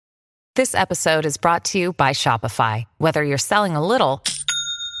This episode is brought to you by Shopify. Whether you're selling a little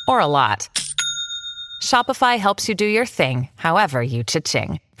or a lot, Shopify helps you do your thing, however you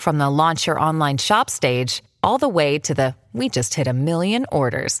cha-ching. From the launch your online shop stage, all the way to the we just hit 1 million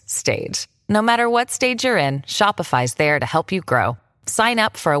orders stage. No matter what stage you're in, Shopify's there to help you grow. Sign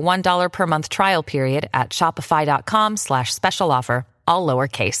up for a $1 per month trial period at shopify.com/special offer, all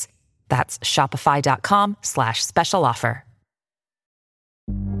lowercase. That's shopify.com/special offer.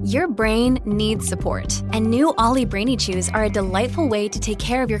 Your brain needs support, and new Ollie Brainy Chews are a delightful way to take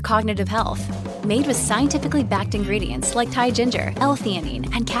care of your cognitive health. Made with scientifically backed ingredients like Thai ginger,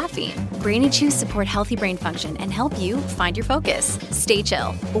 L-theanine, and caffeine, Brainy Chews support healthy brain function and help you find your focus, stay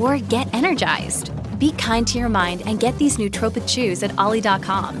chill, or get energized. Be kind to your mind and get these nootropic chews at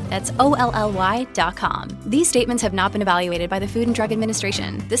ollie.com. That's OLLY.com. These statements have not been evaluated by the Food and Drug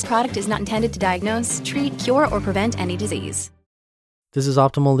Administration. This product is not intended to diagnose, treat, cure, or prevent any disease. This is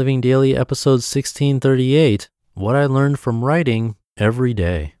Optimal Living Daily, episode 1638, What I Learned from Writing Every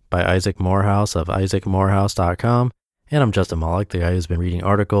Day by Isaac Morehouse of isaacmorehouse.com. And I'm Justin Malik, the guy who's been reading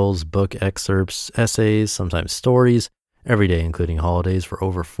articles, book excerpts, essays, sometimes stories, every day, including holidays, for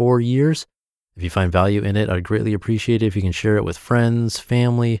over 4 years. If you find value in it, I'd greatly appreciate it if you can share it with friends,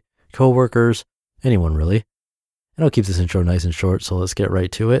 family, coworkers, anyone really. And I'll keep this intro nice and short, so let's get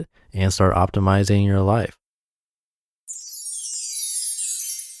right to it and start optimizing your life.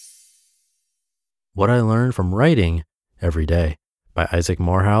 What I Learned from Writing Every Day by Isaac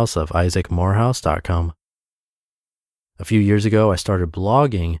Morehouse of isaacmorehouse.com. A few years ago, I started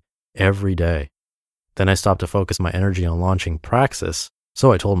blogging every day. Then I stopped to focus my energy on launching Praxis,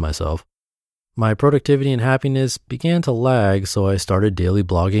 so I told myself. My productivity and happiness began to lag, so I started daily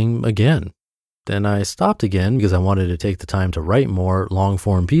blogging again. Then I stopped again because I wanted to take the time to write more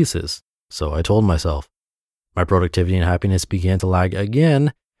long-form pieces, so I told myself. My productivity and happiness began to lag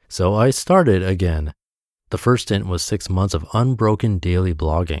again, so I started again. The first stint was 6 months of unbroken daily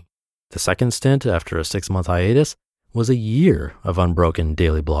blogging. The second stint, after a 6-month hiatus, was a year of unbroken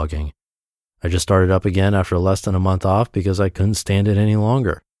daily blogging. I just started up again after less than a month off because I couldn't stand it any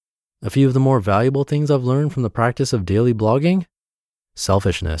longer. A few of the more valuable things I've learned from the practice of daily blogging?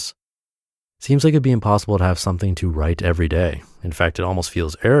 Selfishness. Seems like it'd be impossible to have something to write every day. In fact, it almost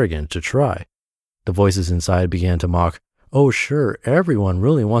feels arrogant to try. The voices inside began to mock, "Oh, sure, everyone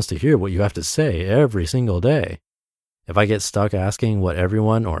really wants to hear what you have to say every single day." If I get stuck asking what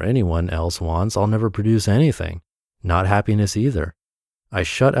everyone or anyone else wants, I'll never produce anything. Not happiness either. I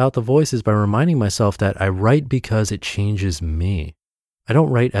shut out the voices by reminding myself that I write because it changes me. I don't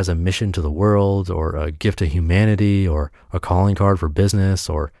write as a mission to the world or a gift to humanity or a calling card for business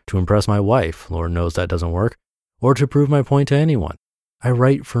or to impress my wife, Lord knows that doesn't work, or to prove my point to anyone. I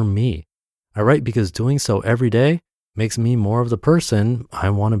write for me. I write because doing so every day makes me more of the person I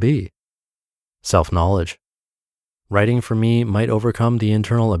want to be. Self-knowledge. Writing for me might overcome the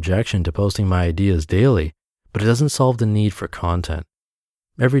internal objection to posting my ideas daily, but it doesn't solve the need for content.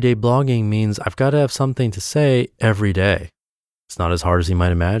 Everyday blogging means I've got to have something to say every day. It's not as hard as you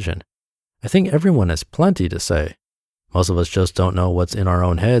might imagine. I think everyone has plenty to say. Most of us just don't know what's in our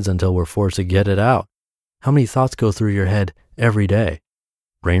own heads until we're forced to get it out. How many thoughts go through your head every day?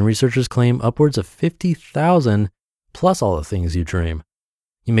 Brain researchers claim upwards of 50,000 plus all the things you dream.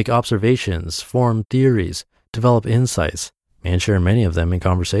 You make observations, form theories, develop insights, and share many of them in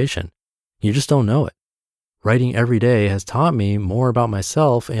conversation. You just don't know it. Writing every day has taught me more about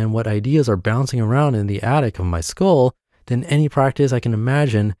myself and what ideas are bouncing around in the attic of my skull than any practice I can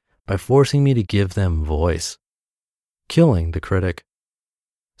imagine by forcing me to give them voice. Killing the critic.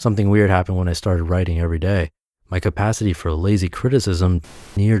 Something weird happened when I started writing every day. My capacity for lazy criticism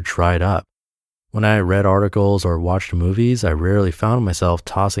near dried up. When I read articles or watched movies, I rarely found myself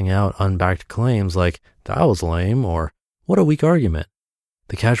tossing out unbacked claims like, "That was lame," or "What a weak argument."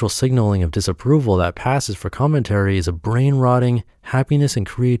 The casual signaling of disapproval that passes for commentary is a brain-rotting, happiness and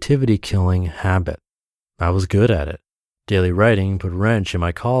creativity-killing habit. I was good at it. Daily writing put a wrench in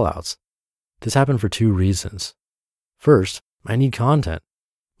my call-outs. This happened for 2 reasons. First, I need content.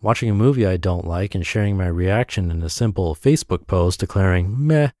 Watching a movie I don't like and sharing my reaction in a simple Facebook post declaring,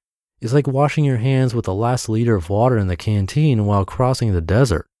 "meh," is like washing your hands with the last liter of water in the canteen while crossing the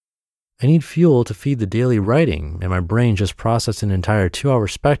desert. I need fuel to feed the daily writing, and my brain just processed an entire 2-hour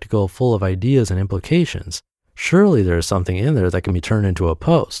spectacle full of ideas and implications. Surely there is something in there that can be turned into a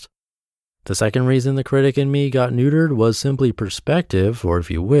post. The second reason the critic in me got neutered was simply perspective, or if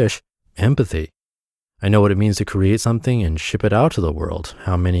you wish, empathy. I know what it means to create something and ship it out to the world,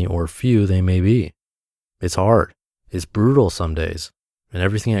 how many or few they may be. It's hard. It's brutal some days. And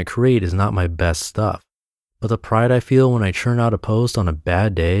everything I create is not my best stuff. But the pride I feel when I churn out a post on a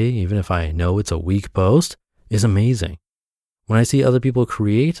bad day, even if I know it's a weak post, is amazing. When I see other people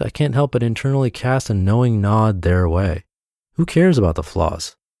create, I can't help but internally cast a knowing nod their way. Who cares about the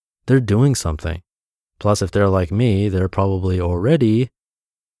flaws? They're doing something. Plus, if they're like me, they're probably already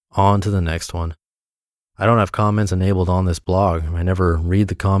on to the next one. I don't have comments enabled on this blog. I never read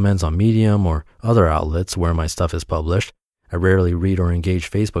the comments on Medium or other outlets where my stuff is published. I rarely read or engage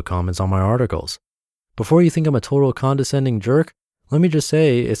Facebook comments on my articles. Before you think I'm a total condescending jerk, let me just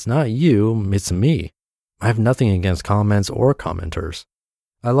say it's not you, it's me. I have nothing against comments or commenters.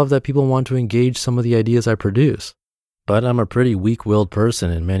 I love that people want to engage some of the ideas I produce. But I'm a pretty weak-willed person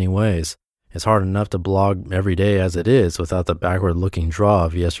in many ways. It's hard enough to blog every day as it is without the backward-looking draw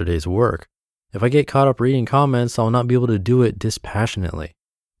of yesterday's work. If I get caught up reading comments, I'll not be able to do it dispassionately.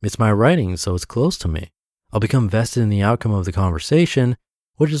 It's my writing, so it's close to me. I'll become vested in the outcome of the conversation,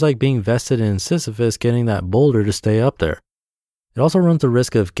 which is like being vested in Sisyphus getting that boulder to stay up there. It also runs the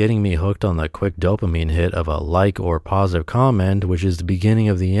risk of getting me hooked on the quick dopamine hit of a like or positive comment, which is the beginning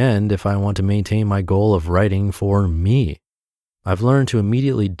of the end if I want to maintain my goal of writing for me. I've learned to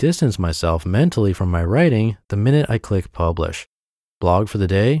immediately distance myself mentally from my writing the minute I click publish. Blog for the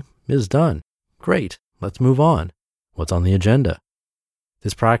day is done. Great, let's move on. What's on the agenda?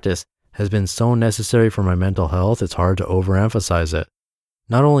 This practice has been so necessary for my mental health, it's hard to overemphasize it.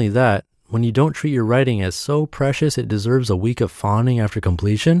 Not only that, when you don't treat your writing as so precious it deserves a week of fawning after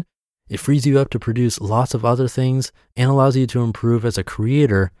completion, it frees you up to produce lots of other things and allows you to improve as a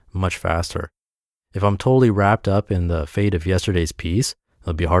creator much faster. If I'm totally wrapped up in the fate of yesterday's piece,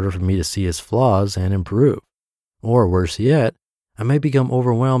 it'll be harder for me to see its flaws and improve. Or worse yet, I might become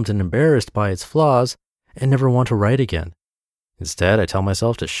overwhelmed and embarrassed by its flaws and never want to write again. Instead, I tell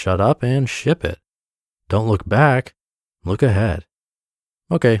myself to shut up and ship it. Don't look back, look ahead.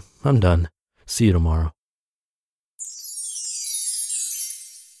 Okay, I'm done. See you tomorrow.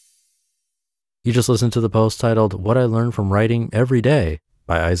 You just listened to the post titled What I Learned from Writing Every Day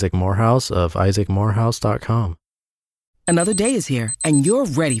by Isaac Morehouse of isaacmorehouse.com. Another day is here, and you're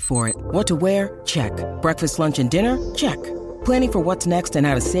ready for it. What to wear? Check. Breakfast, lunch, and dinner? Check. Planning for what's next and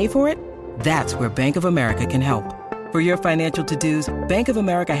how to save for it? That's where Bank of America can help. For your financial to-dos, Bank of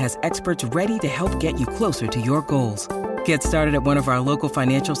America has experts ready to help get you closer to your goals. Get started at one of our local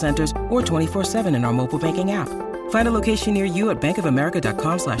financial centers or 24/7 in our mobile banking app. Find a location near you at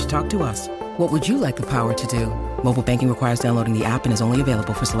bankofamerica.com/talktous. What would you like the power to do? Mobile banking requires downloading the app and is only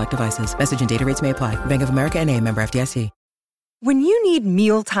available for select devices. Message and data rates may apply. Bank of America N.A., member FDIC. When you need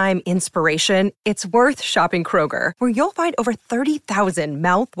mealtime inspiration, it's worth shopping Kroger, where you'll find over 30,000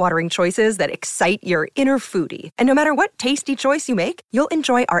 mouth-watering choices that excite your inner foodie. And no matter what tasty choice you make, you'll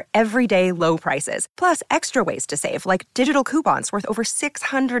enjoy our everyday low prices, plus extra ways to save, like digital coupons worth over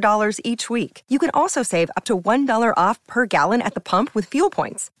 $600 each week. You can also save up to $1 off per gallon at the pump with fuel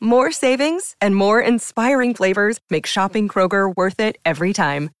points. More savings and more inspiring flavors make shopping Kroger worth it every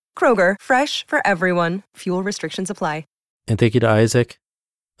time. Kroger, fresh for everyone. Fuel restrictions apply. And thank you to Isaac.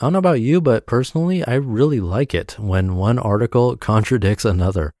 I don't know about you, but personally, I really like it when one article contradicts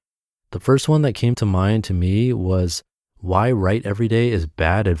another. The first one that came to mind to me was Why Write Every Day is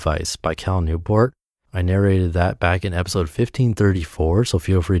Bad Advice by Cal Newport. I narrated that back in episode 1534, so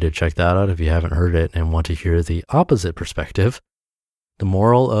feel free to check that out if you haven't heard it and want to hear the opposite perspective. The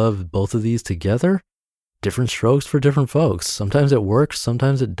moral of both of these together? Different strokes for different folks. Sometimes it works,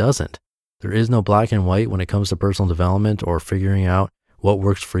 sometimes it doesn't. There is no black and white when it comes to personal development or figuring out what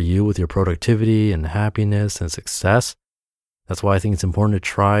works for you with your productivity and happiness and success. That's why I think it's important to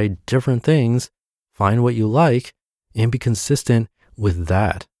try different things, find what you like, and be consistent with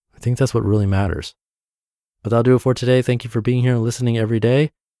that. I think that's what really matters. But that'll do it for today. Thank you for being here and listening every day.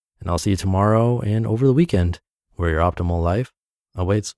 And I'll see you tomorrow and over the weekend, where your optimal life awaits.